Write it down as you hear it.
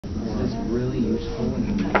really useful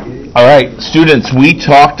and needed. All right, students, we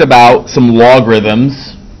talked about some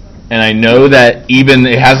logarithms, and I know that even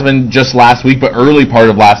it hasn't been just last week, but early part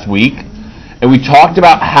of last week, and we talked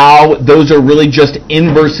about how those are really just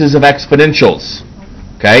inverses of exponentials.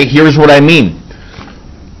 Okay, here's what I mean.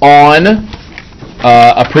 On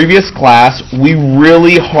a previous class, we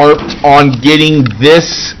really harped on getting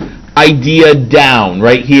this idea down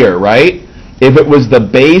right here, right? If it was the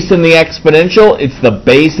base in the exponential, it's the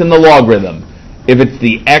base in the logarithm. If it's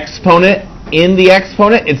the exponent in the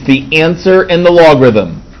exponent, it's the answer in the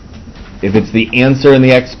logarithm. If it's the answer in the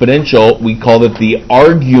exponential, we call it the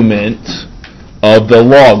argument of the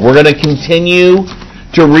log. We're going to continue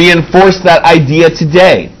to reinforce that idea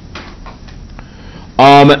today.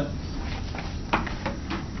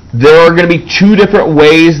 There are going to be two different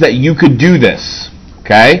ways that you could do this,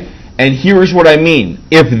 okay? And here's what I mean.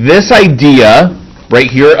 If this idea right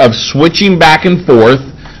here of switching back and forth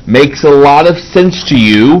makes a lot of sense to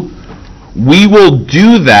you, we will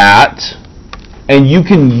do that, and you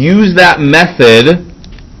can use that method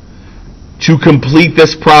to complete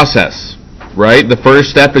this process, right? The first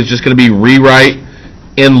step is just going to be rewrite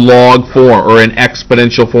in log form or in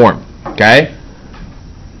exponential form, okay?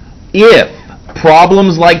 If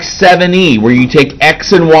problems like 7e, where you take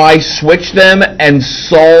x and y, switch them, and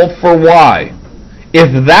solve for y,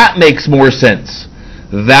 if that makes more sense,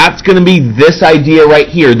 that's going to be this idea right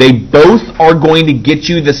here. They both are going to get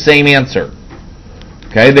you the same answer.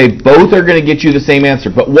 Okay, they both are going to get you the same answer.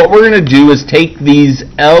 But what we're going to do is take these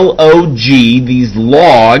log, these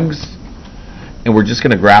logs, and we're just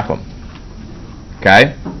going to graph them.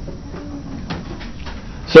 Okay?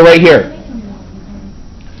 So right here,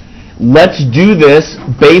 let's do this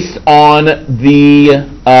based on the,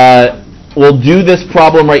 we'll do this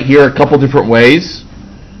problem right here a couple different ways.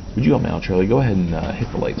 Would you help me out, Charlie? Go ahead and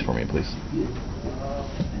hit the lights for me, please.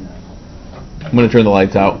 I'm going to turn the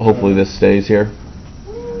lights out. Hopefully this stays here.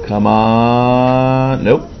 Come on.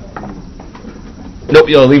 Nope. Nope,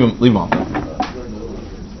 yo, leave them on.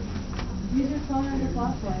 Use your phone as a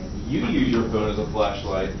flashlight. You use your phone as a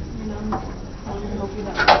flashlight. I'm going to help you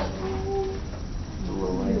that way.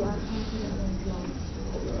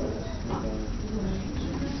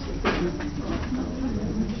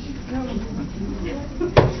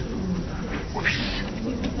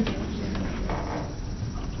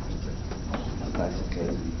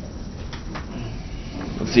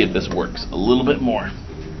 Let's see if this works a little bit more.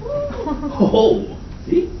 Oh,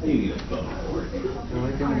 see? You need a phone.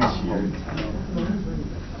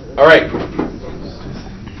 All right.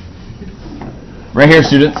 Right here,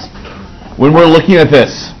 students. When we're looking at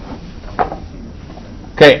this,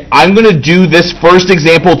 okay, I'm going to do this first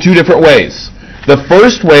example two different ways. The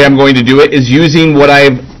first way I'm going to do it is using what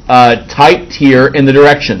I've typed here in the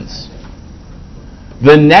directions.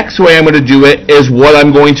 The next way I'm going to do it is what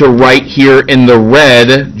I'm going to write here in the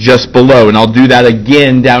red just below, and I'll do that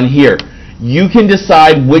again down here. You can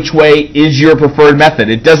decide which way is your preferred method.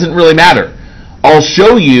 It doesn't really matter. I'll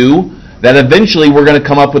show you that eventually we're going to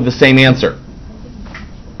come up with the same answer.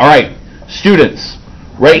 All right, students,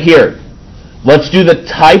 right here. Let's do the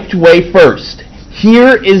typed way first.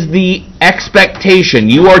 Here is the expectation.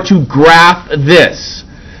 You are to graph this.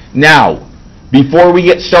 Now, before we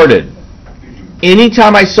get started,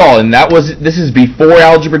 anytime I saw, and this is before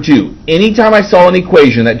Algebra 2, anytime I saw an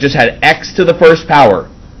equation that just had x to the first power,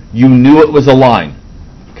 you knew it was a line.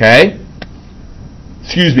 Okay?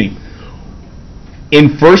 Excuse me.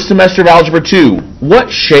 In first semester of Algebra 2, what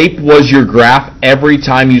shape was your graph every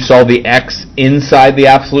time you saw the x inside the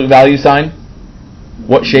absolute value sign?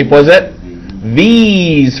 What shape was it?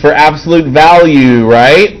 V's for absolute value,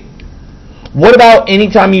 right? What about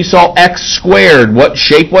anytime you saw x squared? What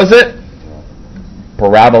shape was it?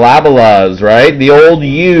 Parabolabolas, right? The old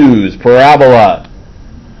U's, parabola.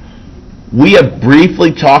 We have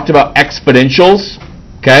briefly talked about exponentials.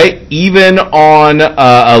 Okay, even on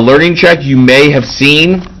a learning check, you may have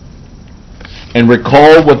seen and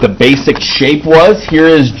recall what the basic shape was. Here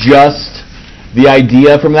is just the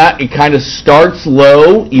idea from that. It kind of starts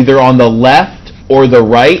low, either on the left or the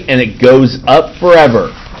right, and it goes up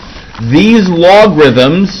forever. These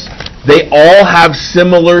logarithms, they all have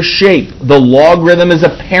similar shape. The logarithm is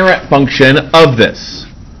a parent function of this.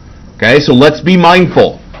 Okay, so let's be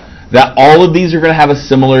mindful that all of these are going to have a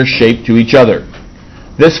similar shape to each other.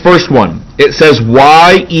 This first one, it says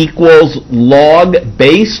y equals log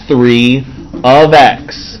base 3 of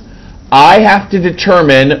x. I have to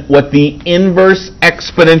determine what the inverse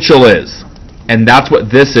exponential is. And that's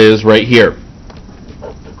what this is right here.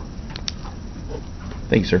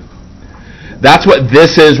 Thanks, sir. That's what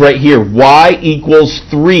this is right here. Y equals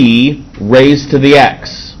 3 raised to the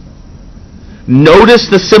x. Notice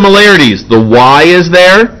the similarities. The y is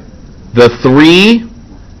there, the 3,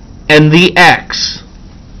 and the x.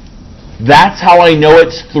 That's how I know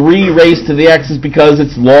it's 3 raised to the x, is because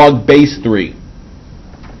it's log base 3.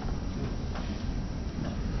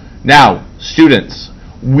 Now, students,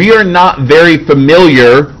 we are not very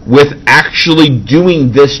familiar with actually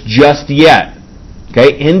doing this just yet.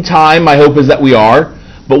 Okay, in time, my hope is that we are.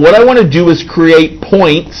 But what I want to do is create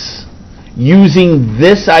points using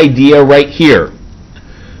this idea right here.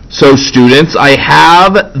 So, students, I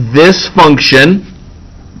have this function,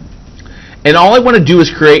 and all I want to do is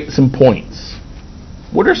create some points.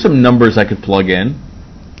 What are some numbers I could plug in?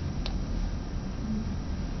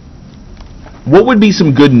 What would be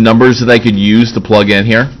some good numbers that I could use to plug in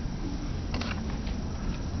here?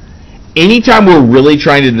 Anytime we're really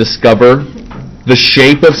trying to discover the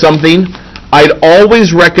shape of something, I'd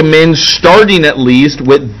always recommend starting at least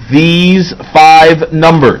with these 5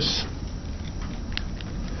 numbers.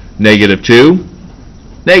 -2,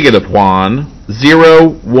 -1, 0,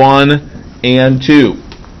 1, and 2.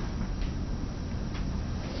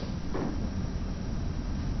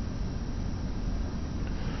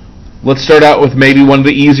 Let's start out with maybe one of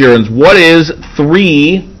the easier ones. What is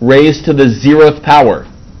 3 raised to the 0th power?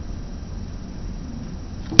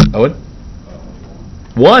 Owen?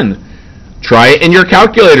 1. Try it in your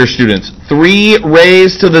calculator, students. 3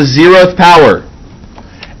 raised to the 0th power.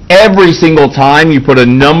 Every single time you put a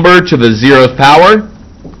number to the 0th power,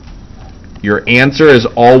 your answer is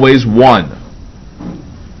always 1.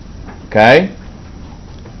 Okay?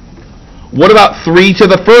 What about 3 to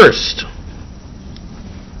the 1st?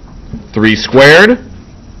 3 squared.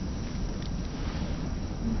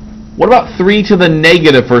 What about 3 to the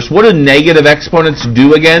negative 1st? What do negative exponents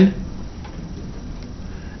do again?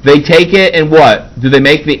 They take it and what? Do they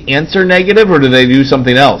make the answer negative, or do they do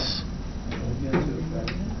something else?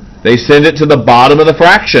 They send it to the bottom of the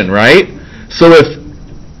fraction, right? So if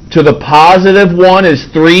to the positive 1 is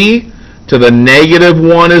 3, to the negative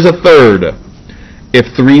 1 is a third. If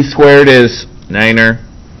 3 squared is 9er,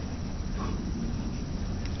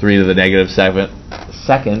 3 to the negative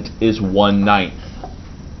second is 1/9.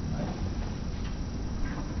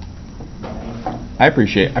 I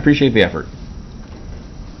appreciate the effort.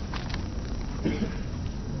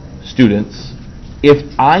 Students, if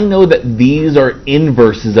I know that these are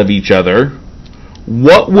inverses of each other,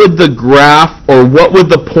 what would the graph or what would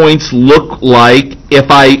the points look like if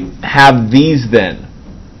I have these then?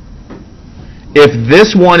 If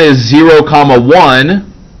this one is 0, 1,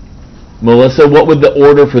 Melissa, what would the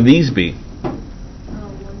order for these be?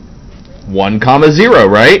 1, 0,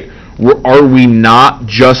 right? Are we not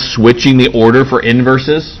just switching the order for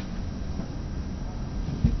inverses?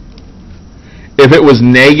 If it was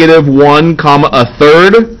 -1, a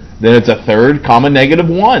third, then it's a third,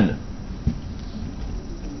 -1.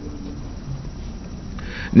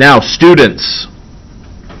 Now, students,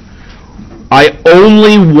 I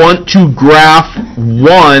only want to graph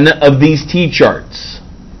one of these T-charts.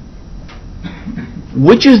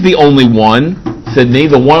 Which is the only one, Sydney?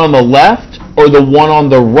 The one on the left or the one on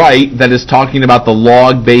the right that is talking about the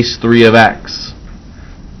log base 3 of x?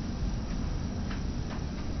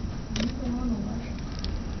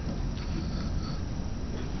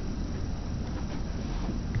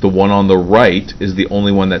 The one on the right is the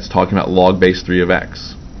only one that's talking about log base 3 of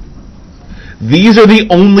x. These are the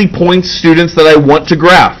only points, students, that I want to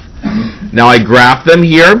graph. Now I graph them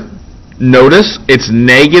here. Notice it's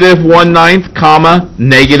 -1/9,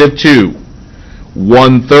 -2.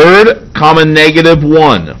 1/3,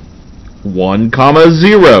 -1. 1,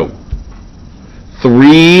 0.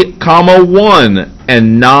 3, 1,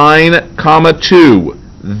 and 9, 2.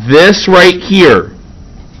 This right here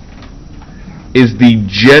is the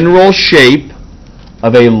general shape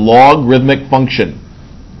of a logarithmic function.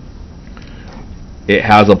 It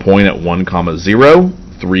has a point at 1, 0,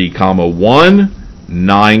 3, 1,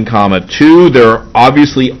 9, 2. There are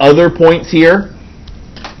obviously other points here.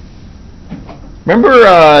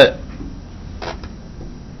 Remember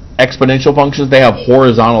exponential functions? They have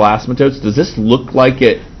horizontal asymptotes. Does this look like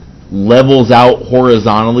it levels out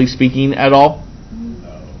horizontally speaking at all?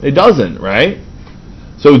 No. It doesn't, right?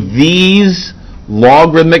 So these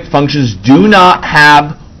logarithmic functions do not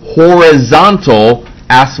have horizontal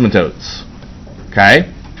asymptotes. Okay?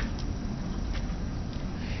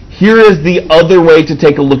 Here is the other way to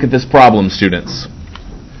take a look at this problem, students.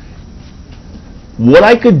 What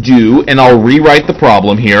I could do, and I'll rewrite the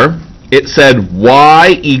problem here, it said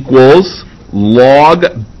y equals log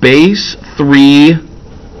base 3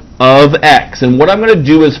 of x. And what I'm going to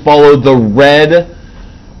do is follow the red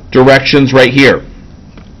directions right here.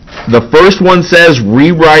 The first one says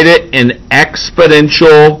rewrite it in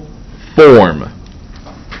exponential form.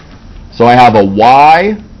 So I have a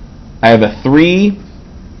y, I have a 3,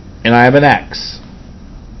 and I have an x.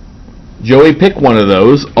 Joey, pick one of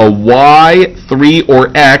those, a y, 3,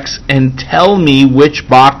 or x, and tell me which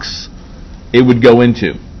box it would go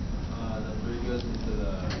into. The 3 goes into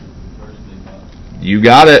the first big box. You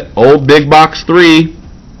got it. Old big box 3.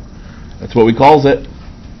 That's what we calls it.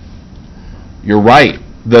 You're right.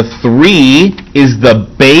 The 3 is the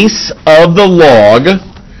base of the log,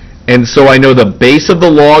 and so I know the base of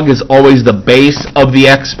the log is always the base of the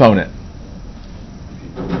exponent.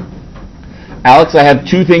 Alex, I have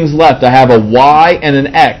 2 things left. I have a y and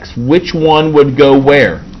an x. Which one would go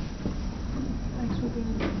where?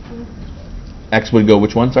 X would go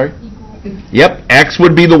which one, sorry? Yep, x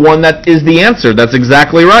would be the one that is the answer. That's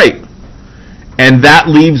exactly right. And that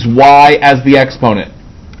leaves y as the exponent.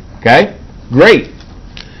 Okay? Great.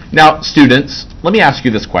 Now, students, let me ask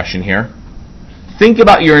you this question here. Think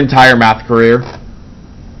about your entire math career.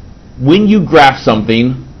 When you graph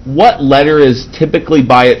something, what letter is typically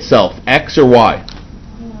by itself, x or y?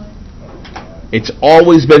 It's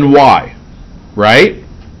always been y, right?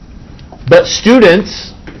 But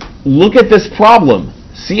students, look at this problem.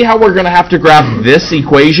 See how we're going to have to graph this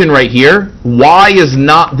equation right here? Y is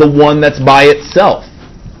not the one that's by itself.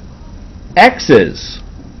 X is.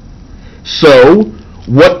 So,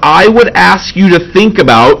 what I would ask you to think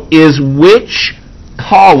about is which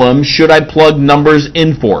column should I plug numbers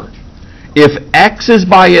in for? If x is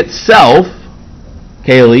by itself,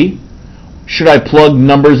 Kaylee, should I plug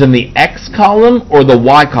numbers in the x column or the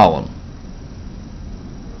y column?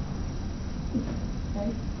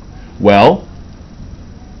 Well,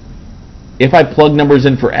 if I plug numbers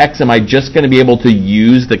in for x, am I just going to be able to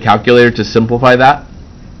use the calculator to simplify that?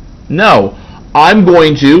 No. I'm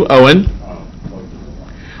going to, Owen,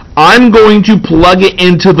 I'm going to plug it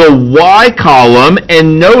into the y column,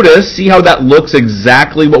 and notice, see how that looks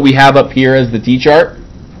exactly what we have up here as the t-chart?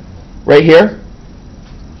 Right here?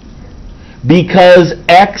 Because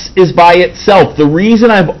x is by itself. The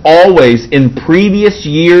reason I've always, in previous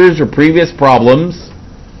years or previous problems,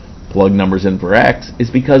 plug numbers in for x is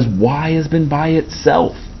because y has been by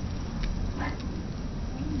itself.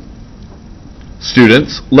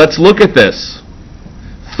 Students, let's look at this.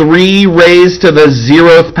 3 raised to the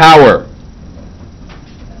 0th power.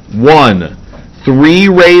 1. 3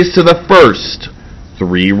 raised to the 1st.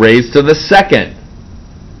 3 raised to the 2nd.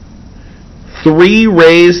 3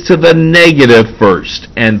 raised to the negative 1st.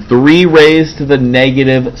 And 3 raised to the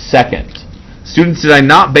negative 2nd. Students, did I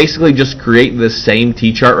not basically just create this same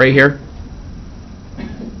t-chart right here?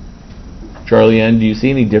 Charlie N., do you see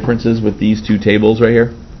any differences with these 2 tables right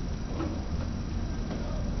here?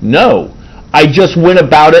 No. I just went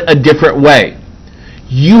about it a different way.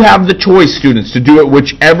 You have the choice, students, to do it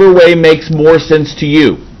whichever way makes more sense to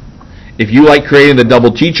you. If you like creating the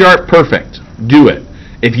double t-chart, perfect. Do it.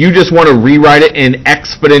 If you just want to rewrite it in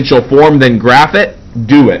exponential form, then graph it,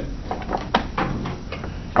 do it.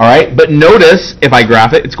 Alright, but notice, if I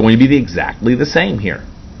graph it, it's going to be exactly the same here.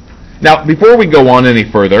 Now, before we go on any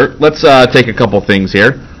further, let's take a couple things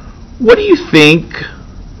here. What do you think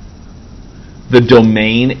the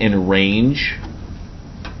domain and range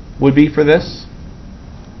would be for this?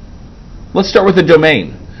 Let's start with the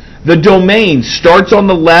domain. The domain starts on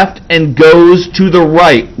the left and goes to the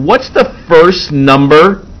right. What's the first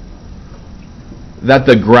number that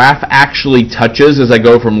the graph actually touches as I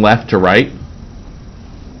go from left to right?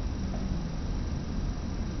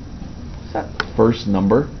 What's that first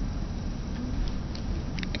number?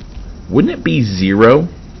 Wouldn't it be 0?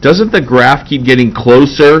 Doesn't the graph keep getting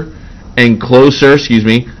closer and closer,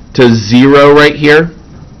 to 0 right here?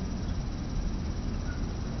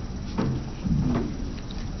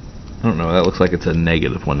 I don't know, that looks like it's a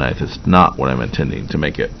negative one. It's not what I'm intending to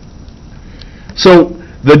make it. So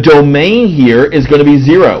the domain here is going to be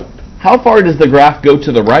 0. How far does the graph go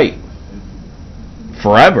to the right?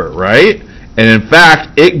 Forever, right? And in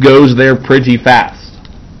fact, it goes there pretty fast.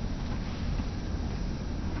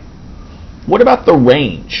 What about the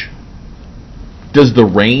range? Does the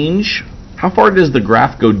range, how far does the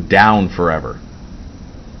graph go down forever?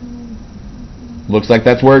 Looks like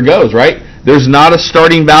that's where it goes, right? There's not a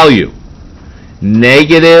starting value.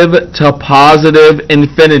 Negative to positive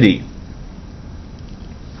infinity.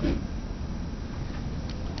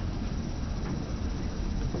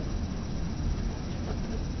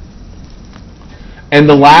 And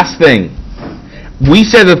the last thing, we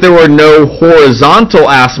said that there were no horizontal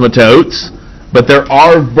asymptotes, but there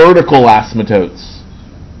are vertical asymptotes.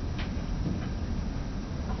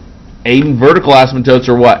 Aiden, vertical asymptotes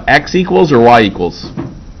are what? X equals or Y equals?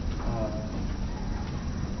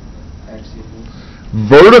 X equals.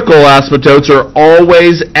 Vertical asymptotes are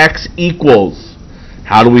always x equals.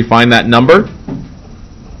 How do we find that number?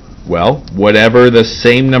 Well, whatever the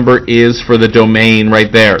same number is for the domain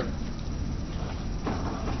right there.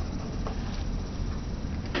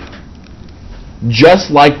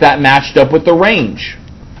 Just like that matched up with the range.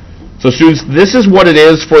 So students, this is what it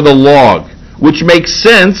is for the log, which makes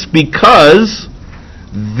sense because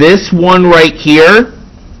this one right here,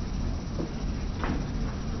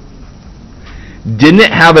 didn't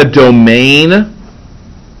it have a domain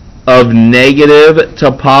of negative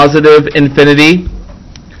to positive infinity?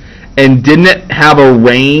 And didn't it have a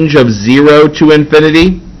range of 0 to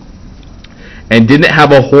infinity? And didn't it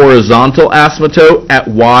have a horizontal asymptote at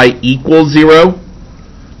y equals 0?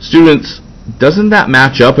 Students, doesn't that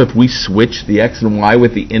match up if we switch the x and y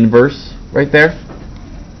with the inverse right there?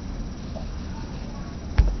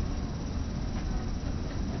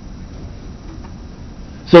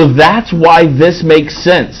 So that's why this makes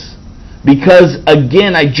sense. Because,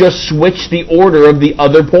 again, I just switched the order of the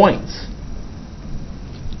other points.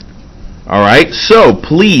 Alright, so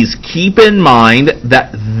please keep in mind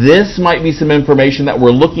that this might be some information that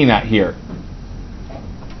we're looking at here.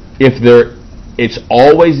 It's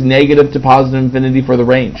always negative to positive infinity for the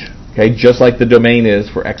range. Okay, just like the domain is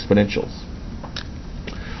for exponentials.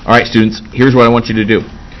 Alright, students, here's what I want you to do.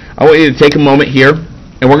 I want you to take a moment here,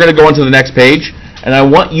 and we're going to go on to the next page, and I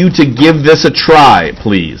want you to give this a try,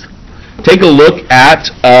 please. Take a look at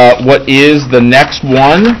what is the next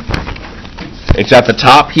one. It's at the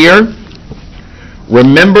top here.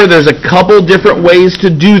 Remember, there's a couple different ways to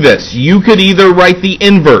do this. You could either write the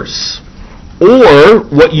inverse, or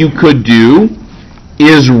what you could do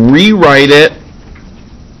is rewrite it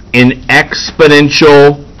in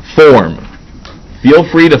exponential form. Feel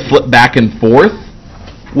free to flip back and forth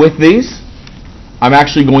with these. I'm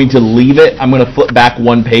actually going to leave it. I'm going to flip back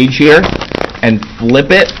one page here and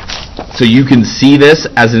flip it so you can see this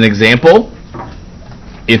as an example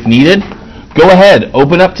if needed. Go ahead,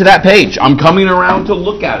 open up to that page. I'm coming around to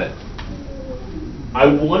look at it. I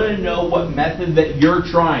want to know what method that you're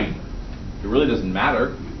trying. It really doesn't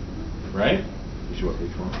matter, right? You sure what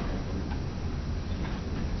page one?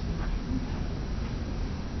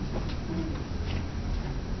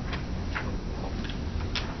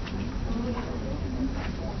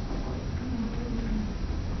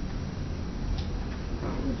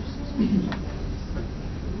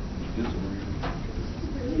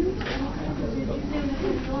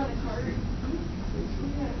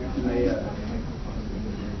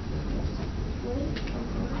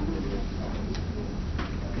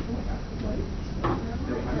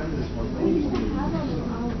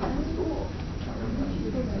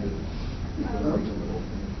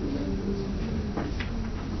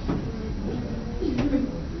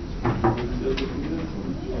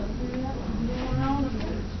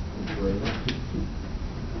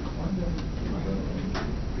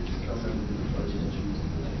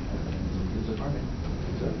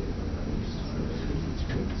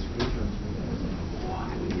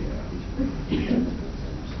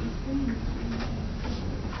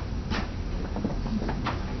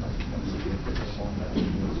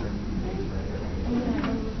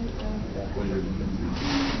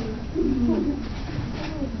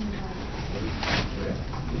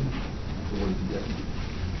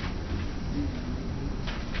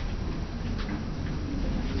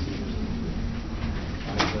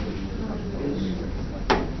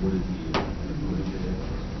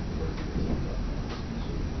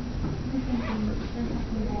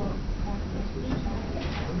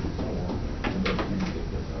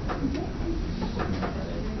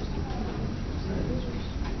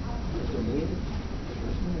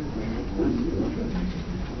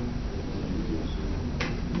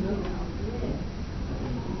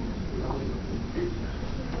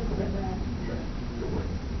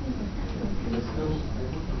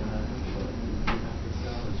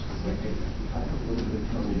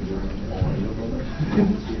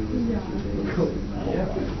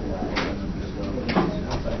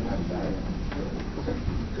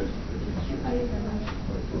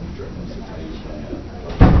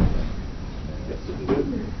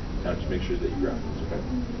 Now just make sure that you graph this, okay?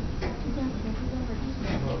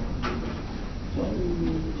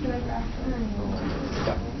 Should I graph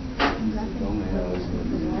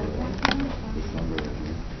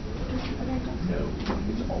No,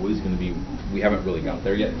 it's always going to be, we haven't really got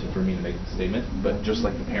there yet for me to make the statement, but just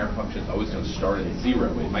like the parent function, it's always going to start at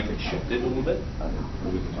 0. It might get shifted a little bit, but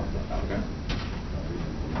we can talk about that, okay?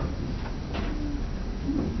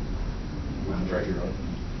 Right here, right?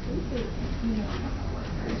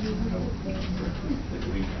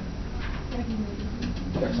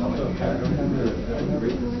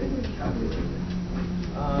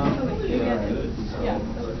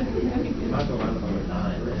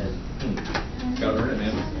 Gotta earn it,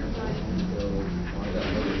 man.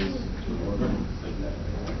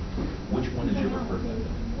 Which one is your preferred method?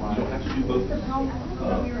 You don't have to do both.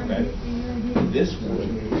 Okay. This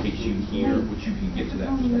one takes you here, which you can get to that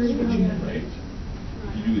by switching, right?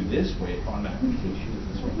 If you do it this way, it automatically takes you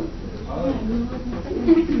this way.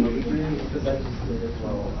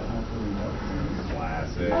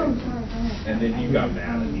 Classic. And then you got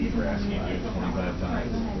mad at me for asking you to do it 25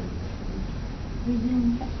 times.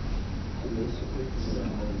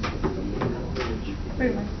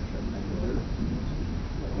 Pretty much.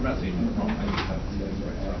 I'm not saying you're wrong. I just have to say it's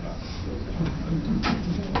right.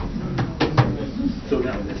 So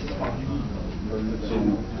now this is fine. So,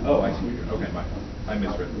 oh, I see what you're, okay, fine. I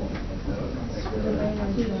misread the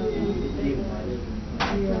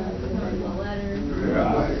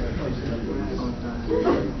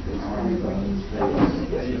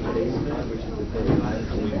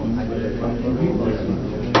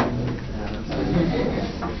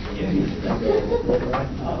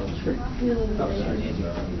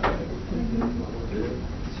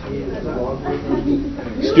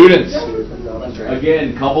Students,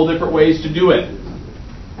 again, couple different ways to do it.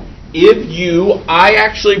 I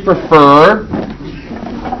actually prefer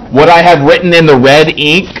what I have written in the red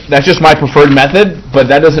ink. That's just my preferred method, but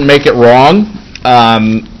that doesn't make it wrong.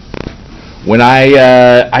 When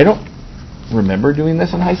I don't remember doing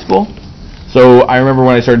this in high school. So I remember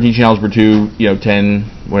when I started teaching Algebra 2, 10,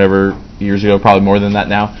 whatever years ago, probably more than that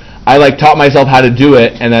now. I taught myself how to do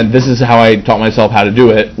it, and then this is how I taught myself how to do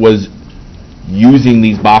it, was using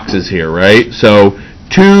these boxes here, right? So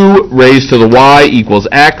 2 raised to the y equals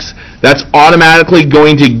x. That's automatically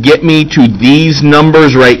going to get me to these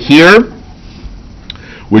numbers right here,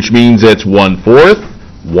 which means it's 1/4,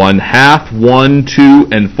 1/2, 1, 2,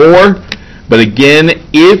 and 4. But again,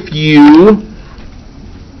 if you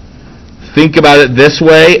think about it this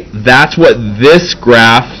way, that's what this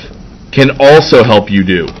graph can also help you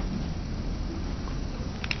do.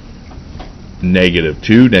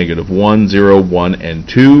 -2, -1, 0, 1, and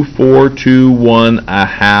 2, 4, 2, 1,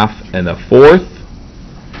 1/2, and 1/4.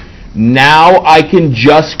 Now I can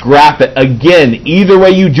just graph it. Again, either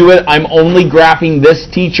way you do it, I'm only graphing this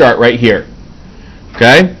T-chart right here.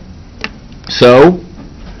 Okay? So,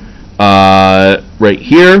 right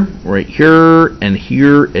here, and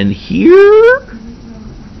here, and here.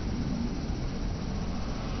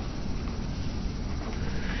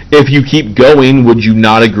 If you keep going, would you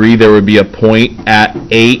not agree there would be a point at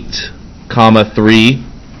 8, 3?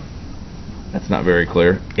 That's not very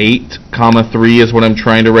clear. 8, 3 is what I'm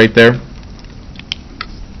trying to write there.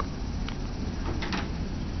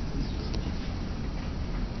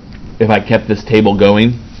 If I kept this table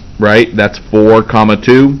going, right, that's 4,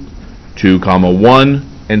 2, 2, 1,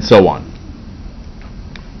 and so on.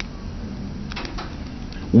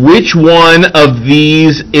 Which one of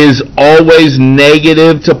these is always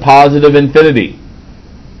negative to positive infinity?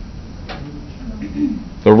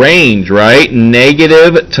 The range, right?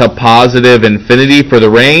 Negative to positive infinity for the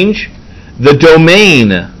range. The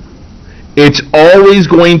domain, it's always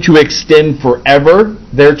going to extend forever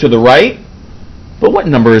there to the right. But what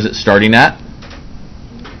number is it starting at?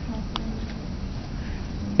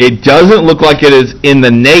 It doesn't look like it is in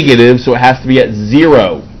the negative, so it has to be at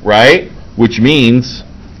 0, right? Which means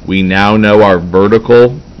we now know our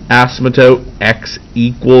vertical asymptote, x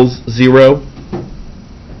equals 0.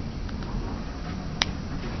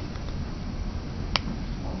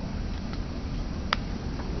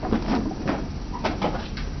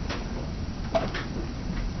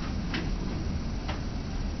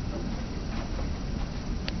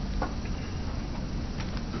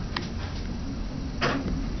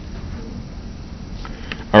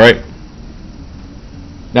 All right.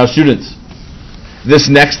 Now, students, this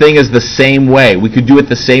next thing is the same way. We could do it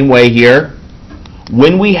the same way here.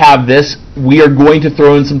 When we have this, we are going to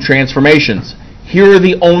throw in some transformations. Here are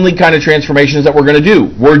the only kind of transformations that we're going to do.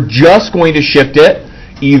 We're just going to shift it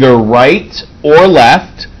either right or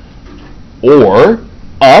left, or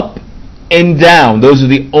up and down. Those are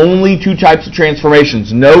the only 2 types of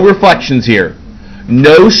transformations. No reflections here.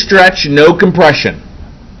 No stretch, no compression.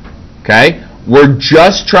 Okay? We're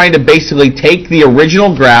just trying to basically take the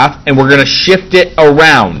original graph and we're going to shift it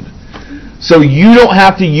around. So you don't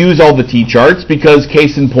have to use all the T-charts because,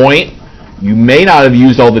 case in point, you may not have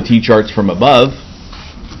used all the T-charts from above.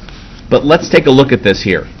 But let's take a look at this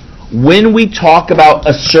here. When we talk about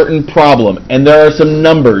a certain problem and there are some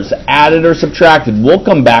numbers added or subtracted, we'll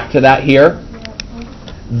come back to that here.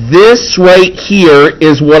 This right here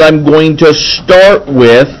is what I'm going to start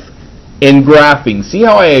with in graphing. See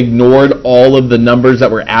how I ignored all of the numbers that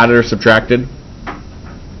were added or subtracted?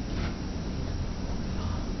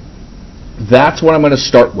 That's what I'm going to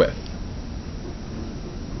start with.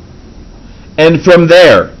 And from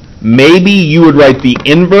there, maybe you would write the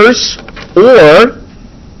inverse, or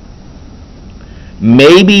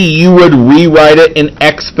maybe you would rewrite it in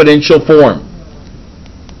exponential form.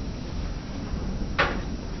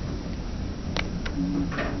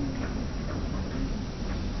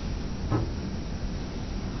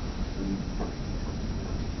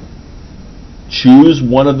 Choose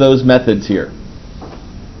one of those methods here.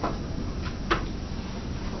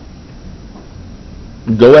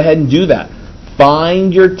 Go ahead and do that.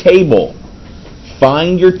 Find your table.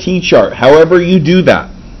 Find your T-chart, however you do that.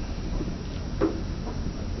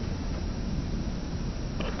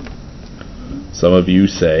 Some of you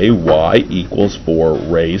say y equals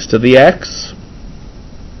 4 raised to the x.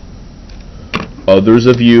 Others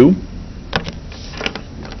of you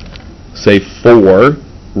say 4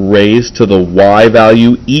 raised to the y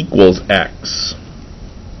value equals x.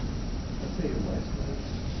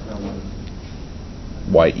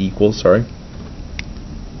 Y equals, sorry.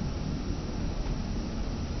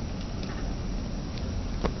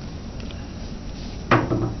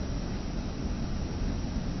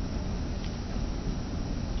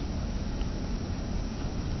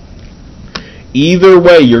 Either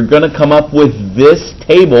way, you're going to come up with this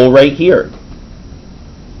table right here.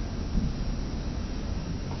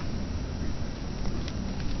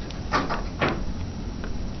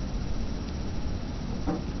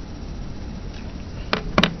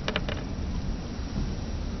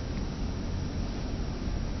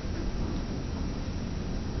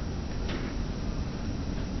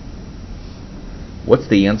 What's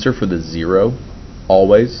the answer for the 0?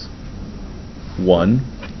 Always 1.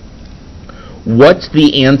 What's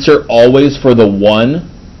the answer always for the 1?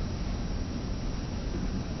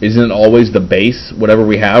 Isn't it always the base, whatever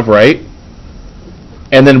we have, right?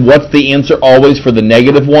 And then what's the answer always for the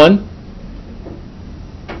negative 1?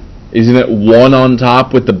 Isn't it 1 on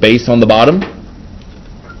top with the base on the bottom?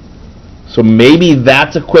 So maybe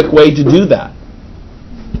that's a quick way to do that,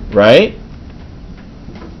 right?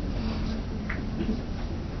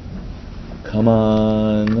 Come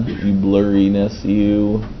on, you blurriness,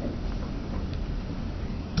 you.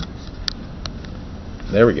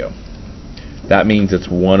 There we go. That means it's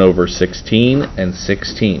 1 over 16 and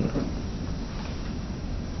 16.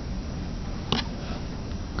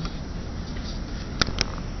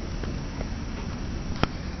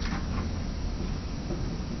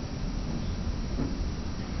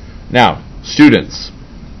 Now, students,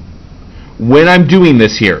 when I'm doing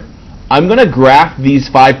this here, I'm going to graph these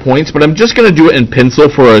 5 points, but I'm just going to do it in pencil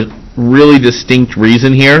for a really distinct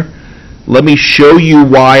reason here. Let me show you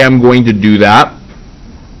why I'm going to do that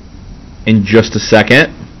in just a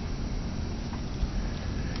second.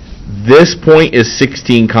 This point is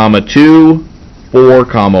 16, 2, 4,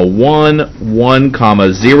 1,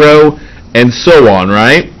 1, 0, and so on,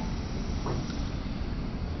 right?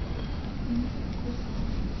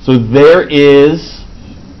 So there is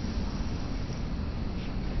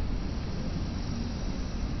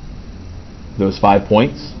those 5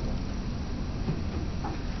 points.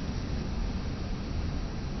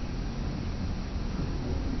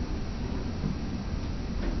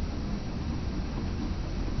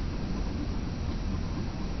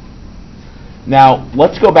 Now,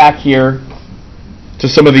 let's go back here to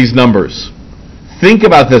some of these numbers. Think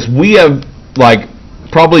about this. We have, like,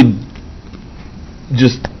 probably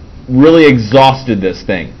just really exhausted this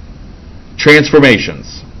thing.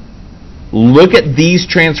 Transformations. Look at these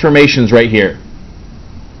transformations right here.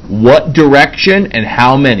 What direction and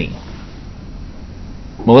how many?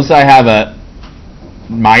 Melissa, I have a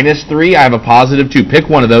 -3. I have a +2. Pick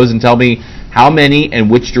one of those and tell me how many and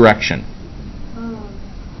which direction. -3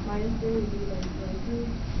 would be like right 3.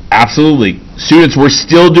 Absolutely. Students, we're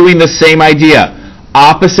still doing the same idea.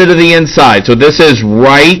 Opposite of the inside. So this is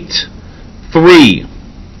right 3.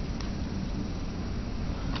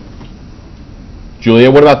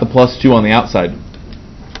 Julia, what about the +2 on the outside?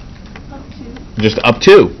 Up 2. Just up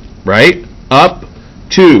 2, right? Up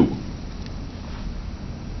 2.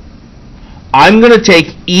 I'm going to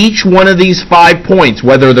take each one of these 5 points,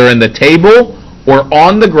 whether they're in the table or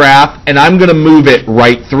on the graph, and I'm going to move it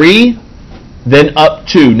right 3, then up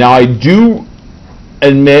 2. Now, I do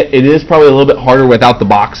admit it is probably a little bit harder without the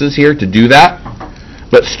boxes here to do that.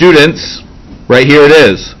 But students, right here it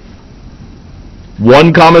is.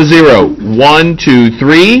 1, 0, 1, 2,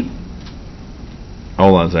 3.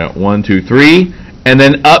 Hold on a second. 1, 2, 3. And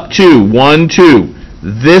then up 2, 1, 2.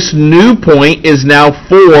 This new point is now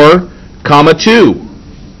 4, comma 2.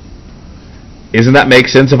 Isn't that make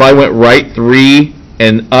sense? If I went right 3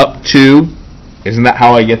 and up 2, isn't that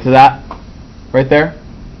how I get to that? Right there?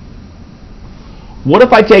 What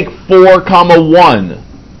if I take 4, comma 1?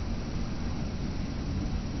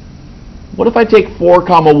 What if I take 4,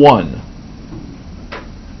 comma 1?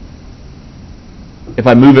 If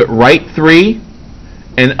I move it right 3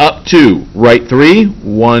 and up 2, right 3,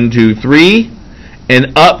 1, 2, 3,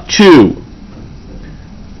 and up 2,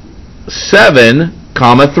 7,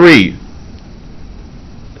 comma 3.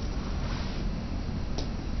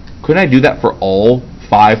 Couldn't I do that for all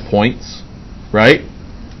 5 points? Right?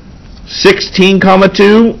 16, comma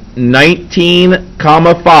 2, 19,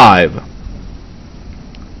 comma 5.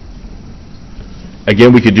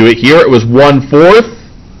 Again, we could do it here. It was 1/4,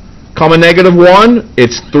 comma negative 1.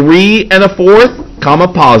 It's 3 1/4, comma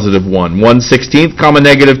positive 1. 1/16, comma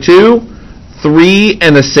negative 2. 3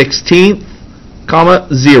 1/16, comma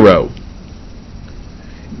 0.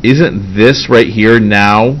 Isn't this right here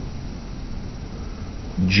now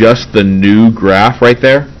just the new graph right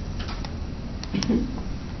there?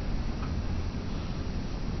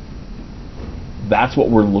 That's what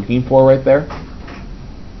we're looking for right there.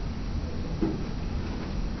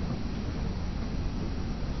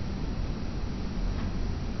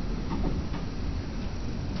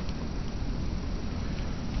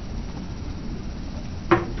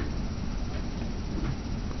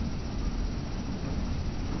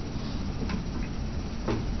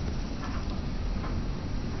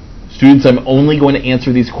 Students, I'm only going to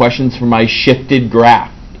answer these questions for my shifted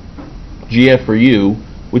graph. GF for you,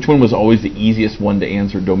 which one was always the easiest one to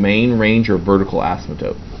answer? Domain, range, or vertical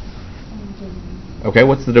asymptote? Okay,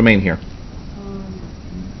 what's the domain here?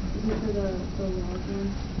 Is it for the log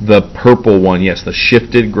one? The purple one, yes, the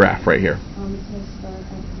shifted graph right here. It says start at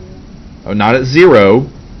 0. Oh, not at 0,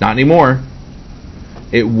 not anymore.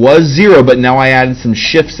 It was 0, but now I added some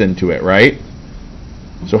shifts into it, right?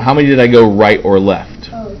 So how many did I go right or left?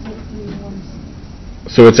 Oh, it's at 3, 1,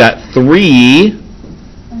 6. So it's at 3,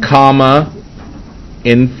 comma,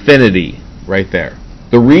 infinity, right there.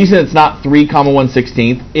 The reason it's not 3, comma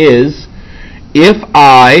 1/16 is if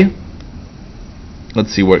I,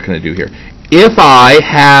 let's see, what can I do here? If I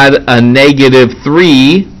had a negative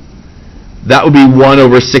 3, that would be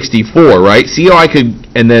 1/64, right? See how I could,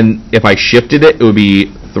 and then if I shifted it, it would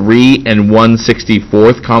be 3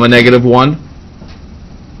 1/64, comma negative 1.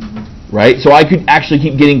 Right? So I could actually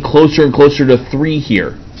keep getting closer and closer to 3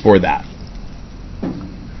 here for that.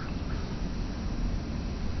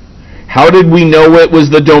 How did we know it was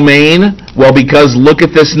the domain? Well, because look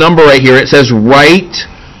at this number right here. It says right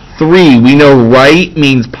 3. We know right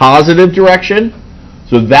means positive direction.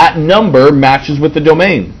 So that number matches with the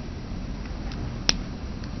domain.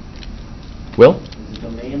 Will? Is the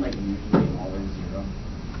domain like usually always 0?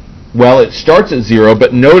 Well, it starts at 0,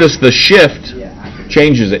 but notice the shift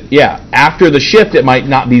changes it. Yeah, after the shift it might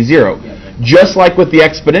not be 0. Just like with the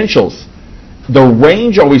exponentials. The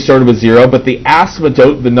range always started with 0, but the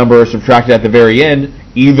asymptote, the number subtracted at the very end,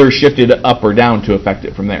 either shifted up or down to affect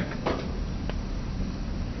it from there.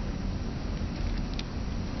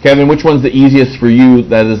 Kevin, which one's the easiest for you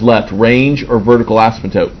that is left, range or vertical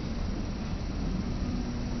asymptote?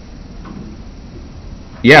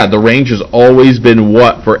 Yeah, the range has always been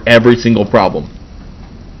what for every single problem?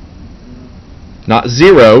 Not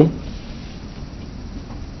 0.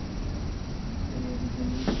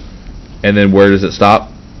 And then where does it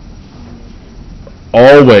stop?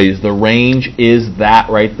 Always. The range is that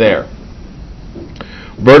right there.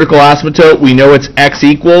 Vertical asymptote, we know it's x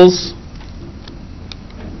equals.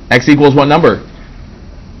 X equals what number?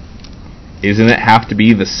 Isn't it have to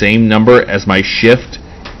be the same number as my shift,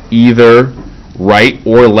 either right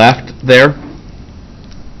or left there?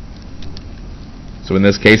 So in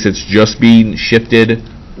this case, it's just being shifted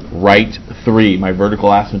right 3, my vertical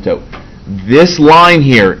asymptote. This line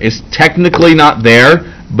here is technically not there,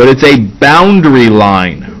 but it's a boundary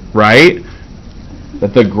line, right?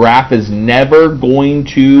 That the graph is never going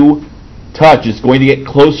to touch. It's going to get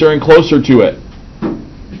closer and closer to it.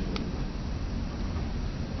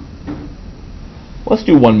 Let's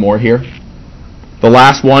do one more here. The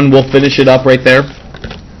last one, we'll finish it up right there.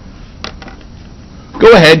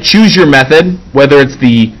 Go ahead, choose your method, whether it's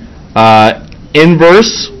the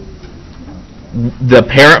inverse, the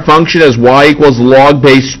parent function as y equals log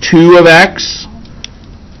base 2 of x.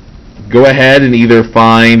 Go ahead and either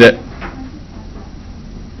find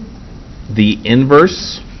the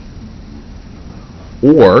inverse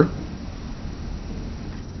or